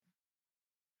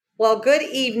Well, good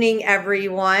evening,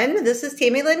 everyone. This is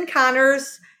Tammy Lynn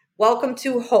Connors. Welcome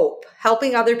to Hope,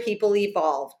 helping other people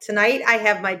evolve. Tonight, I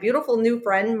have my beautiful new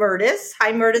friend, Murtis.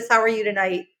 Hi, Murtis. How are you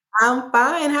tonight? I'm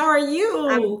fine. How are I'm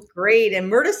you? great.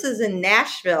 And Murtis is in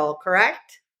Nashville,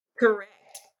 correct? Correct.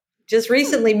 Just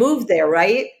recently moved there,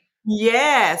 right?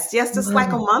 Yes, just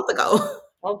like a Mhm. month ago.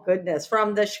 Oh, goodness.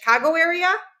 From the Chicago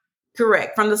area?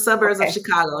 Correct. From the suburbs of Okay.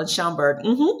 Chicago and Schaumburg.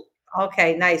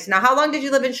 Okay, nice. Now, how long did you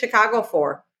live in Chicago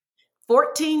for?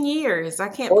 14 years. I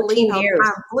can't believe 14 how years.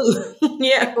 time flew. It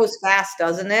Yeah, goes fast,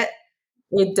 doesn't it?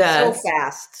 it So does.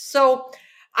 fast. So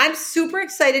I'm super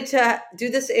excited to do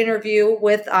this interview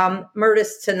with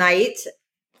Murtis tonight.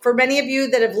 For many of you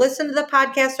that have listened to the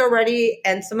podcast already,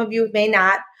 and some of you may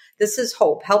not, this is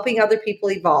Hope, helping other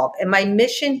people evolve. And my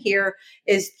mission here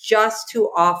is just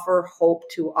to offer hope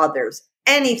to others,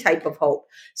 any type of hope.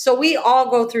 So we all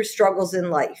go through struggles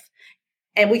in life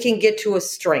and we can get to a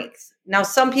strength. Now,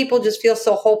 some people just feel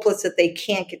so hopeless that they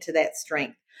can't get to that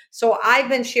strength. So I've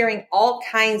been sharing all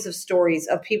kinds of stories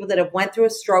of people that have went through a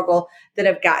struggle that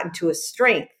have gotten to a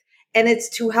strength. And it's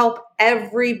to help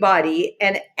everybody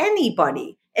and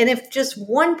anybody. And if just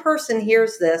one person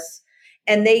hears this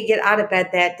and they get out of bed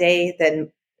that day,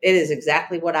 then it is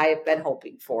exactly what I have been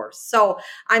hoping for. So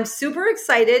I'm super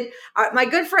excited. My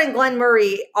good friend Glenn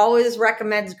Murray always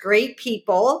recommends great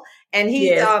people, and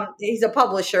Yes. he's a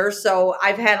publisher. So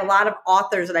I've had a lot of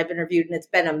authors that I've interviewed, and it's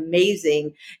been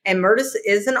amazing. And Murtis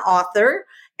is an author.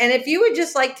 And if you would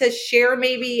just like to share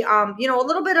maybe a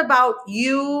little bit about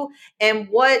you and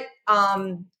what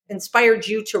inspired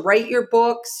you to write your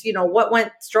books,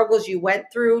 what struggles you went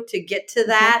through to get to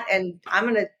that. And I'm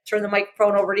going to turn the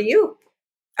microphone over to you.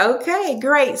 Okay,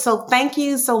 great. So thank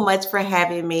you so much for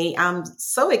having me. I'm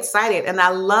so excited and I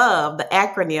love the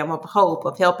acronym of HOPE,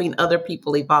 of helping other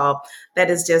people evolve.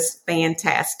 That is just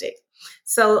fantastic.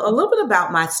 So a little bit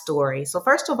about my story. So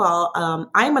first of all,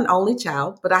 I'm an only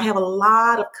child, but I have a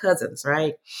lot of cousins,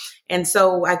 right? And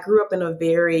so I grew up in a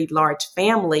very large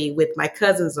family with my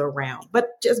cousins around.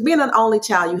 But just being an only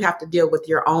child, you have to deal with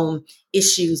your own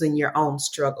issues and your own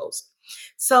struggles.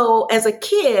 So as a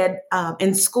kid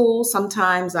in school,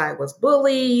 sometimes I was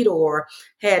bullied or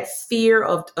had fear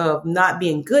of not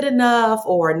being good enough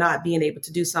or not being able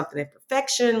to do something in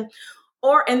perfection.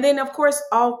 And then of course,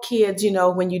 all kids,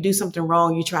 when you do something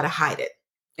wrong, you try to hide it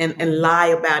and lie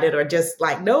about it or just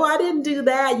like, no, I didn't do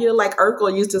that. Like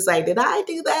Urkel used to say, did I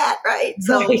do that? Right.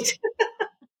 Right.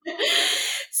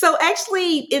 So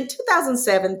actually in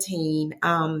 2017,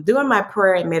 during my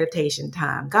prayer and meditation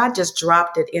time, God just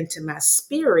dropped it into my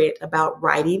spirit about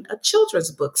writing a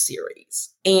children's book series.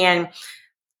 And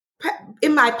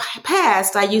in my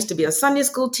past, I used to be a Sunday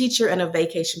school teacher and a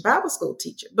vacation Bible school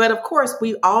teacher. But of course,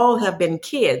 we all have been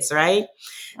kids, right?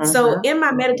 So in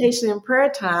my meditation and prayer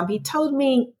time, he told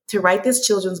me to write this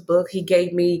children's book. He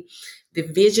gave me the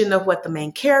vision of what the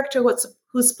main character,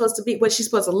 who's supposed to be, what she's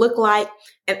supposed to look like.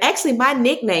 And actually, my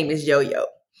nickname is Yo-Yo.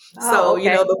 Oh, So,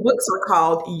 okay. the books are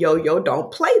called Yo-Yo,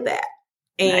 Don't Play That.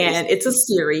 Nice. And it's a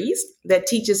series that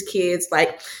teaches kids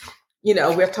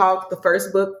we've talked the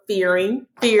first book, Fear,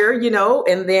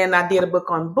 and then I did a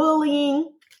book on bullying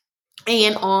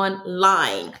and on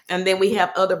lying. And then we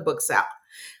have other books out.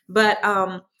 But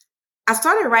I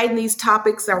started writing these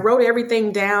topics. I wrote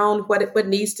everything down, what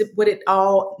it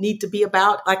all need to be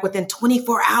about, like within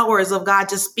 24 hours of God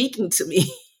just speaking to me,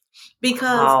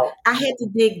 because Wow. I had to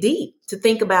dig deep to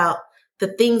think about the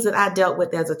things that I dealt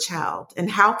with as a child and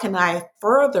how can I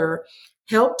further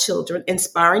help children,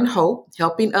 inspiring hope,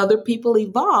 helping other people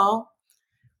evolve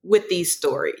with these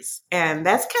stories. And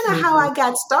that's kind of how I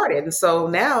got started. And so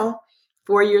now,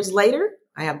 4 years later,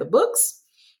 I have the books.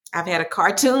 I've had a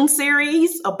cartoon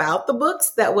series about the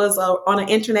books that was on an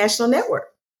international network.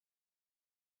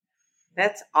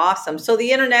 That's awesome. So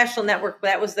the international network,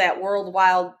 that was that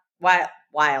worldwide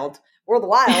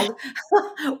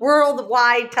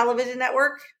worldwide television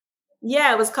network.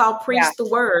 Yeah, it was called Yeah. Preach the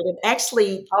Word. And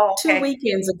actually, Oh, two okay.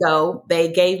 weekends ago,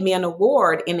 they gave me an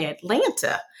award in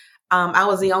Atlanta. I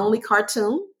was the only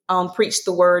cartoon on Preach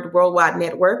the Word Worldwide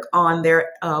Network on their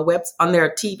on their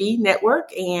TV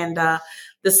network, and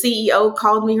the CEO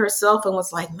called me herself and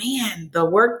was like, "Man, the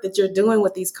work that you're doing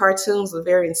with these cartoons are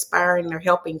very inspiring. They're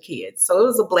helping kids." So it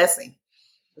was a blessing.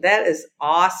 That is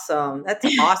awesome. That's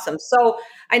awesome. So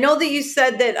I know that you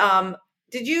said that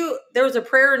there was a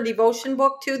prayer and devotion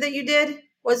book too that you did?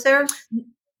 Was there?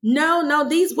 No,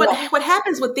 these No. what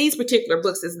happens with these particular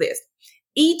books is this.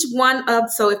 Each one of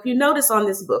so if you notice on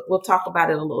this book, we'll talk about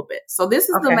it a little bit. So this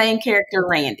is the Okay. main character,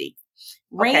 Randy.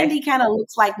 Okay. Randy kind of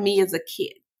looks like me as a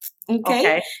kid. Okay.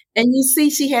 Okay. And you see,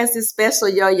 she has this special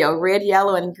yo-yo, red,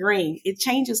 yellow, and green. It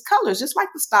changes colors, just like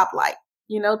the stoplight,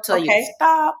 tell you to Okay.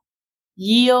 stop,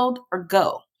 yield, or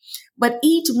go. But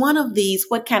each one of these,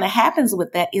 what kind of happens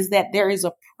with that is that there is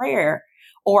a prayer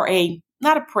or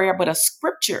not a prayer, but a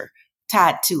scripture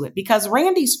tied to it, because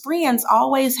Randy's friends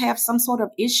always have some sort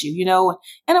of issue,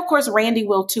 and of course, Randy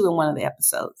will too in one of the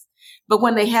episodes. But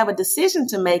when they have a decision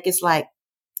to make, it's like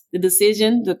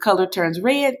the color turns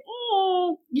red.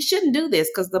 You shouldn't do this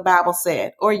because the Bible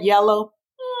said, or yellow,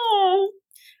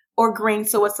 or green.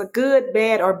 So it's a good,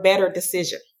 bad, or better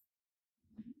decision.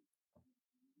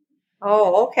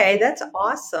 Oh, okay. That's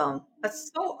awesome.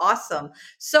 That's so awesome.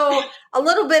 So a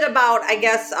little bit about, I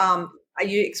guess,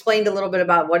 you explained a little bit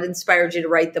about what inspired you to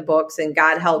write the books, and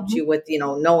God helped Mm-hmm. you with,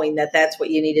 knowing that that's what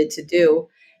you needed to do.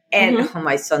 And Mm-hmm.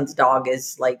 my son's dog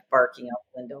is like barking out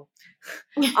the window.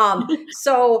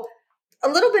 So a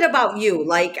little bit about you.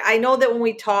 Like, I know that when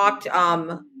we talked, did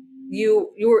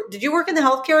you work in the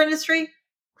healthcare industry?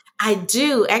 I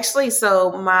do actually.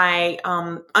 So my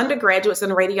undergraduates in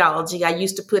radiology, I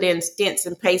used to put in stents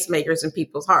and pacemakers in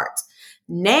people's hearts.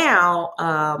 Now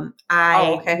Oh,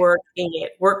 I okay.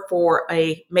 work for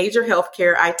a major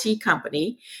healthcare IT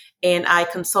company, and I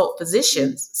consult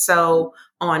physicians. So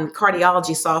on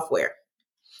cardiology software.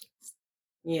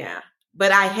 Yeah.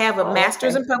 But I have a Oh,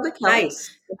 master's okay. in public health.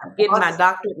 Nice. I'm getting my Awesome.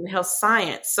 doctorate in health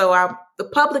science. So the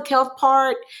public health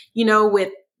part,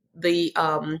 with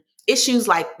the issues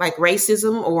like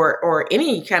racism or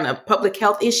any kind of public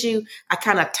health issue, I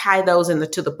kind of tie those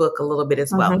into the book a little bit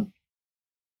as well. Mhm.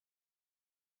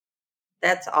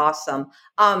 That's awesome.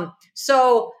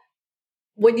 So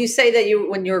when you say that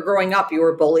when you were growing up, you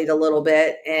were bullied a little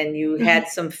bit and you Mhm. had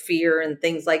some fear and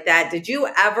things like that, did you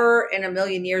ever in a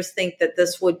million years think that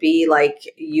this would be like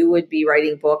you would be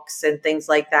writing books and things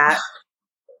like that?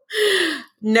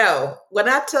 No, when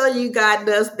I tell you God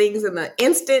does things in an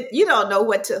instant, you don't know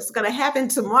what's going to happen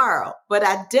tomorrow. But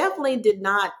I definitely did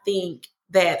not think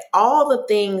that all the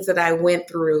things that I went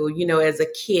through, as a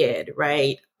kid,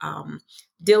 right?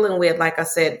 Dealing with, like I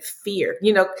said, fear.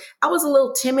 I was a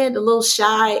little timid, a little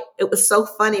shy. It was so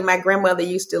funny. My grandmother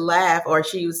used to laugh, or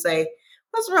she would say,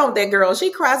 "What's wrong with that girl? She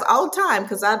cries all the time,"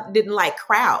 because I didn't like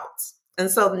crowds.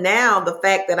 And so now the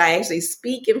fact that I actually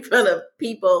speak in front of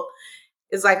people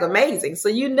is like amazing. So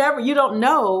you don't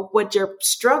know what your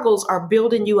struggles are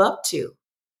building you up to.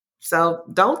 So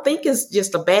don't think it's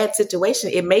just a bad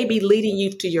situation. It may be leading you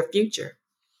to your future.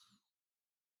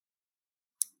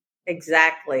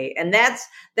 Exactly. And that's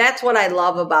what I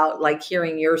love about like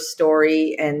hearing your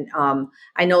story. And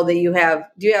I know that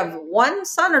do you have one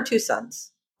son or two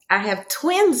sons? I have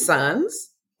twin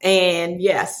sons, and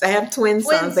yes, I have twin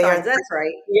Twin sons. They sons, are, that's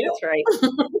right. yeah, That's right.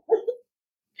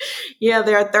 yeah,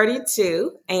 they are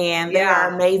 32, and they are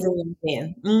Yeah. amazing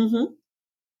men. Mm-hmm.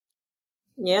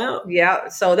 Yeah. Yeah.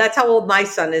 So that's how old my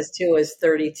son is too, is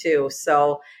 32.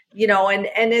 So,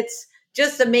 and it's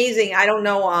just amazing. I don't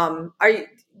know.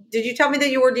 Did you tell me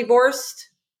that you were divorced?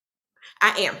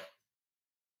 I am.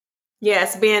 Yeah,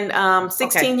 it's been Okay.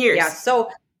 16 Yeah. years. So,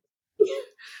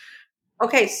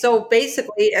 okay. So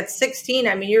basically at 16,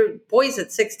 I mean, your boys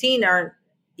at 16 aren't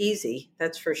easy.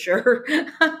 That's for sure.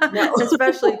 No.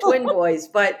 Especially twin boys.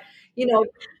 But, you know,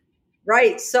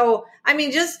 right. So, I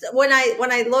mean, just when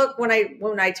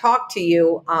I talk to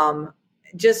you,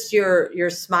 just your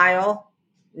smile,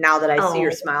 now that I see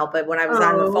your Oh, smile, but when I was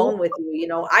on the oh, phone with you,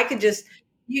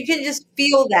 you can just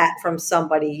feel that from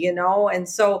somebody. And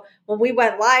so when we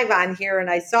went live on here and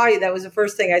I saw you, that was the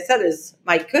first thing I said is,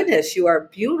 my goodness, you are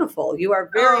beautiful. You are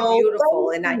very oh,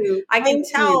 beautiful. thank And you. I can Thank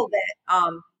you. tell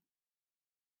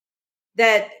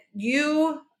that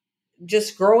you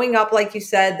just growing up, like you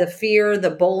said, the fear, the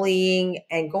bullying,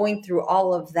 and going through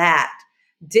all of that,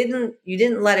 you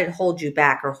didn't let it hold you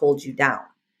back or hold you down.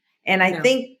 And I No.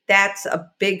 think that's a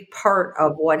big part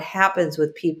of what happens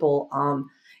with people,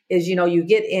 is, you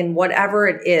get in whatever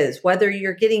it is, whether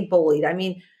you're getting bullied. I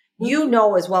mean, you Mm-hmm.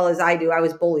 know as well as I do, I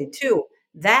was bullied too.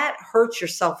 That hurts your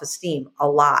self-esteem a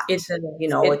lot. It does.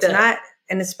 It It's does. not,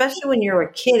 and especially when you're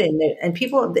a kid and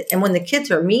people, and when the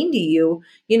kids are mean to you,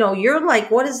 you're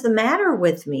like, what is the matter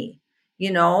with me?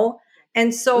 You know?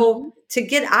 And so Mm-hmm. to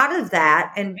get out of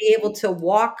that and be able to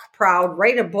walk proud,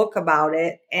 write a book about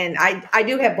it. And I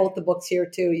do have both the books here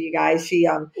too, you guys. She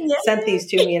sent these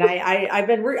to me, and I've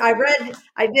been I read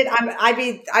I did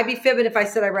I'd be fibbing if I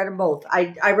said I read them both.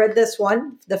 I read this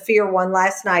one, the fear one,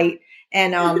 last night,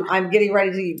 and I'm getting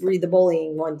ready to read the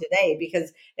bullying one today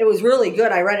because it was really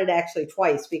good. I read it actually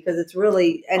twice because it's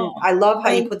really, and Oh, I love how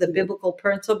you thank put the you. biblical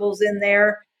principles in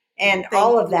there, and Thank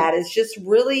all of you. that is just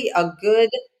really a good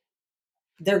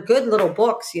they're good little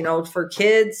books, for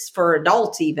kids, for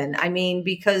adults even. I mean,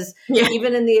 because Yeah.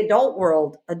 even in the adult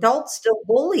world, adults still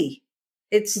bully.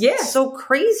 It's Yes. so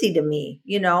crazy to me,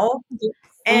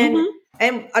 and Mhm.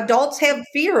 and adults have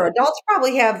fear. Adults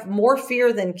probably have more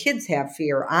fear than kids have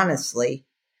fear, honestly.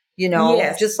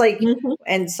 Yes. Just like, Mhm.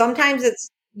 and sometimes it's,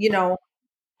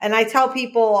 and I tell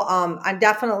people, I'm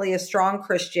definitely a strong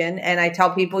Christian. And I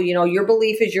tell people, your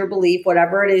belief is your belief,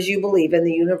 whatever it is you believe in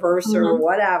the universe or Mhm.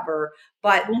 whatever.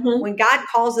 But Mhm. when God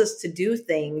calls us to do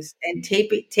things and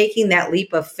taking that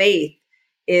leap of faith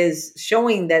is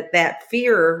showing that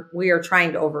fear we are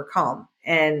trying to overcome.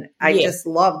 And I Yes. just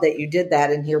love that you did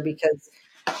that in here because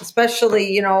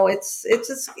especially,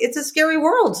 it's a scary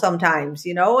world sometimes,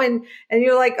 and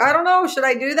you're like, I don't know, should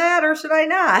I do that or should I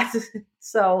not?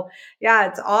 So yeah,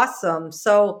 it's awesome.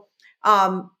 So,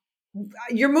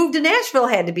 your move to Nashville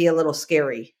had to be a little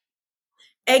scary.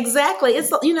 Exactly.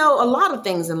 It's a lot of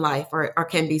things in life are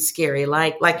can be scary.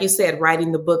 Like you said,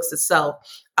 writing the books itself.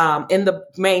 In the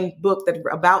main book that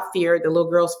about fear, the little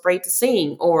girl's afraid to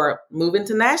sing, or moving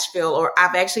to Nashville, or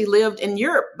I've actually lived in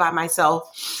Europe by myself.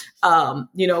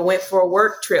 Went for a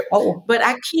work trip. Oh, But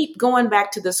I keep going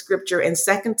back to the scripture in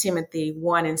 2 Timothy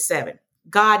 1:7.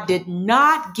 God did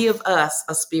not give us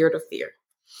a spirit of fear,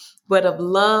 but of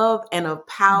love and of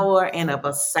power and of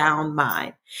a sound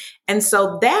mind. And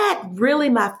so that really,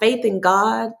 my faith in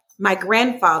God, my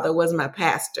grandfather was my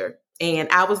pastor and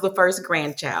I was the first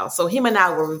grandchild. So him and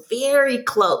I were very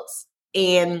close.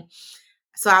 And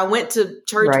so I went to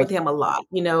church right. with him a lot,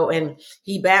 and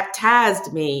he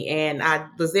baptized me and I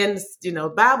was in,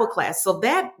 Bible class. So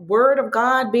that word of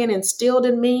God being instilled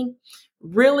in me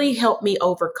really helped me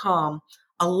overcome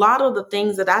a lot of the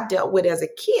things that I dealt with as a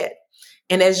kid.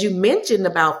 And as you mentioned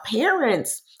about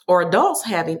parents or adults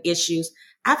having issues,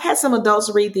 I've had some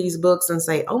adults read these books and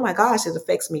say, oh my gosh, it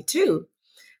affects me too.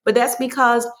 But that's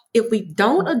because if we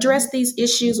don't address these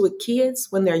issues with kids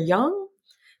when they're young,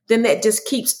 then it just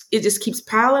keeps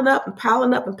piling up and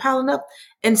piling up and piling up.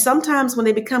 And sometimes when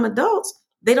they become adults,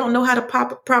 they don't know how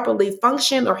to properly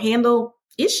function or handle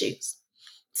issues.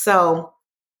 So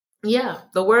yeah,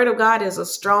 the word of God is a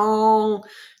strong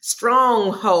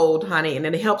hold, honey, and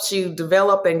it helps you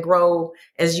develop and grow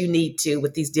as you need to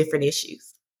with these different issues.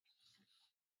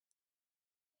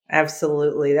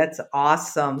 Absolutely. That's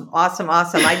awesome. Awesome.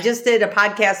 Awesome. I just did a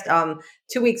podcast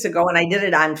 2 weeks ago and I did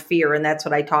it on fear. And that's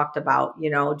what I talked about,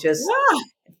 just Yeah.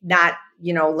 not,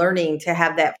 learning to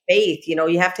have that faith.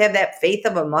 You have to have that faith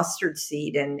of a mustard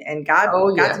seed and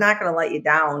Oh God's yeah. not going to let you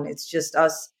down. It's just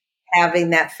us having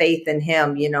that faith in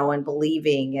him, and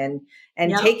believing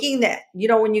and Yep. taking that,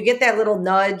 when you get that little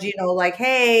nudge, like,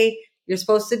 hey, you're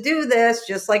supposed to do this,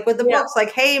 just like with the Yeah. books,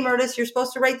 like, hey, Murtis, you're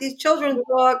supposed to write these children's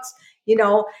books,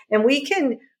 and we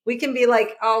can be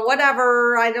like, oh,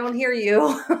 whatever, I don't hear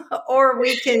you. Or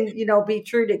we can, be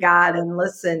true to God and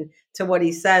listen to what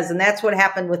he says. And that's what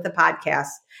happened with the podcast.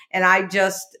 And I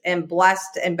just am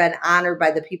blessed and been honored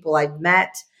by the people I've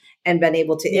met and been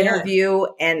able to Yeah. interview.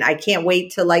 And I can't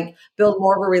wait to build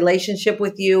more of a relationship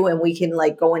with you. And we can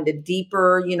go into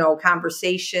deeper,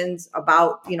 conversations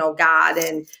about, God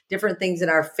and different things in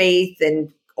our faith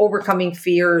and overcoming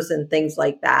fears and things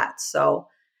like that. So,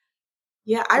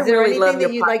 Yeah. I is there really anything love your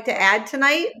that you'd like to add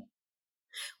tonight?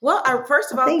 Well,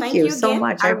 first of Well, all, thank thank you you so again.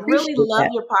 much. I I really appreciate love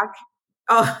that. your podcast.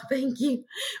 Oh, thank you.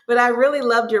 But I really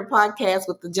loved your podcast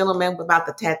with the gentleman about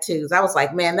the tattoos. I was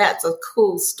like, man, that's a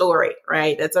cool story,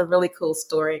 right? That's a really cool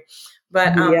story.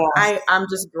 But Yes. I'm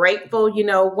just grateful.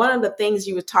 One of the things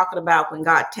you were talking about when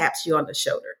God taps you on the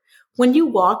shoulder, when you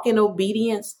walk in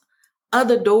obedience,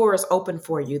 other doors open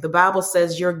for you. The Bible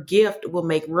says your gift will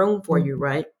make room for you,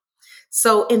 right?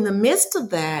 So in the midst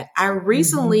of that, I Mhm.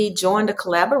 recently joined a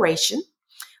collaboration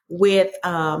with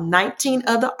 19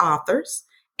 other authors,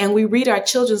 and we read our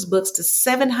children's books to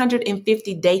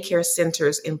 750 daycare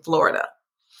centers in Florida.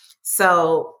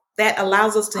 So that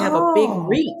allows us to have a big Oh,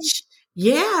 reach.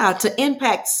 Yeah, to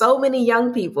impact so many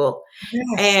young people. yes.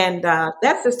 And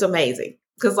that's just amazing.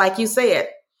 Because, like you said,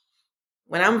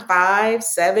 when I'm 5,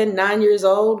 7, 9 years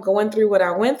old, going through what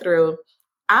I went through,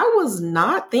 I was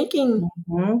not thinking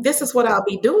Mhm. this is what I'll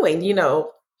be doing,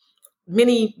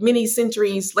 many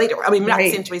centuries later. I mean, not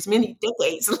Right. centuries, many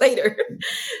decades later.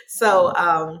 So,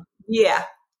 yeah,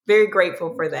 very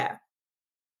grateful for that.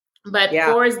 But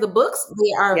Yeah. for as the books,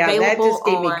 they are Yeah. That available just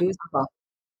gave me on. goosebumps.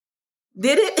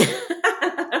 Did it?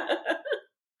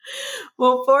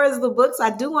 Well, for as the books, I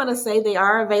do want to say they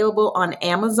are available on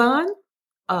Amazon.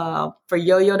 For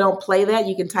Yo-Yo Don't Play That,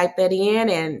 you can type that in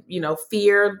and,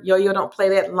 fear, Yo-Yo Don't Play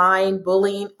That, lying,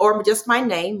 bullying, or just my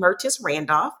name, Murtis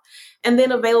Randolph. and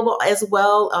then available as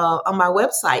well on my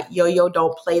website,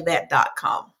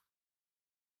 yoyodon'tplaythat.com.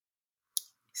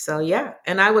 So yeah,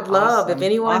 and I would love if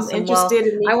anyone's interested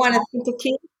in me talking to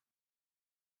kids.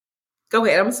 Go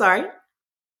ahead. I'm sorry.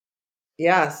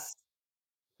 Yes.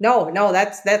 No,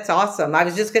 that's awesome. I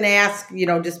was just going to ask,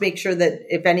 just make sure that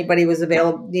if anybody was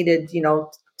available, needed,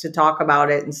 to talk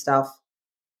about it and stuff.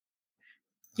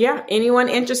 Yeah, anyone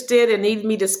interested and need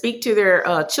me to speak to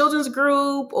their children's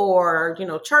group or,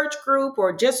 church group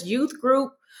or just youth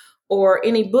group or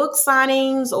any book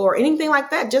signings or anything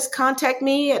like that, just contact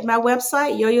me at my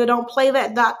website,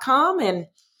 yoyodon'tplaythat.com, and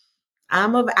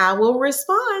I will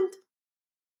respond.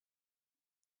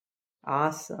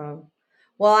 Awesome.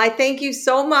 Well, I thank you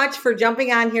so much for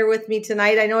jumping on here with me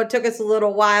tonight. I know it took us a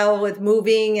little while with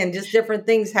moving and just different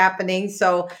things happening.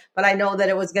 But I know that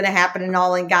it was going to happen and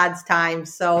all in God's time.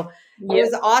 So It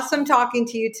was awesome talking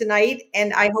to you tonight.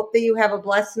 And I hope that you have a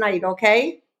blessed night.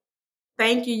 Okay.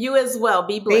 Thank you. You as well.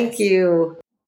 Be blessed. Thank you.